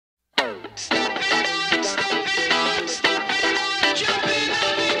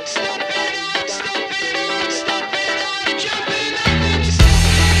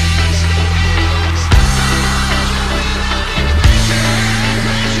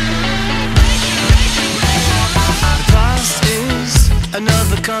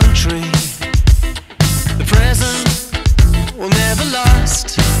Another country. The present will never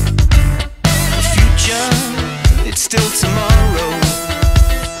last. The future, it's still tomorrow.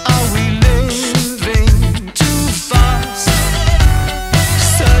 Are we living too fast?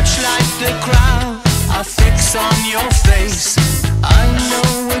 Searchlight the crowd, I fix on your face. I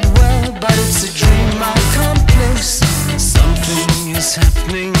know it well, but it's a dream I can't place. Something is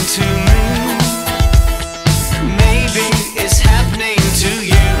happening to me. Maybe it's happening to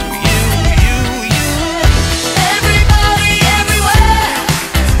you. Everybody, everywhere,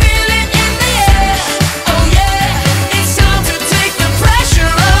 feel it in the air. Oh yeah, it's time to take the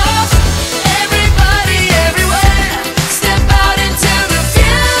pressure off. Everybody, everywhere, step out into the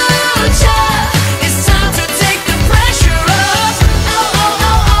future. It's time to take the pressure off. Oh, oh,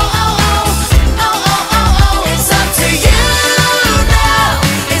 oh, oh, oh, oh, oh, oh, oh, oh. It's up to you now.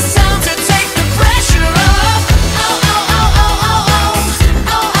 It's time to take the pressure off. Oh, oh, oh, oh, oh, oh,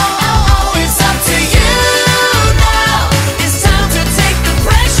 oh, oh, oh, oh. It's up to you now. It's time to take the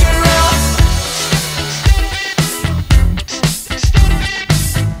pressure off.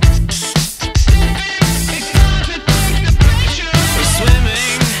 We're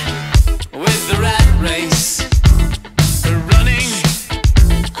swimming with the rat race. We're running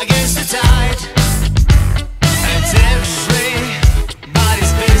against the tide. It's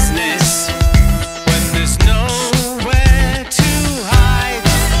everybody's business when there's nowhere to hide.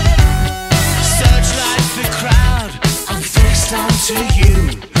 Searchlight the crowd, I'm fixed onto you.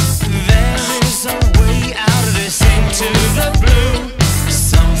 There is a way out of this into the blue.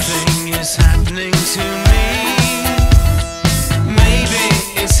 Something is happening to me. Maybe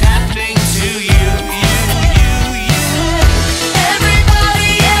it's happening to you.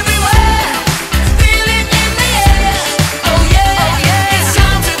 Everybody, everywhere, feel it in the air. Oh yeah, it's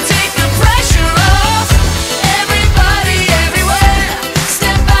time to take the pressure off. Everybody, everywhere,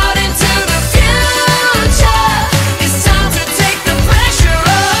 step out into the future. It's time to take the pressure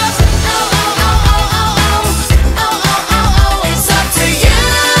off. Oh, oh, oh, oh, oh, oh, oh, oh, oh, oh. It's up to you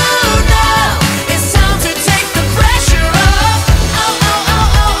now. It's time to take the pressure off. Oh, oh, oh,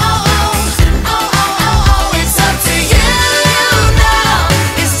 oh, oh, oh, oh, oh, oh, oh. It's up to you now.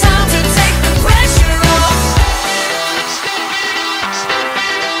 It's time to take the pressure off.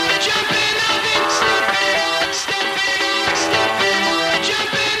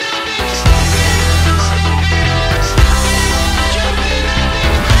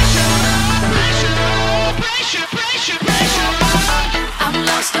 I'm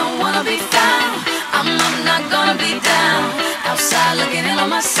lost, don't wanna be found. I'm not gonna be down. Outside looking in on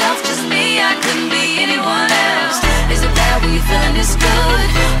myself, just me, I couldn't be anyone else. Is it bad when you feeling this good?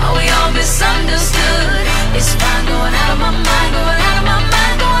 Are we all misunderstood? It's fine going out of my mind, going out of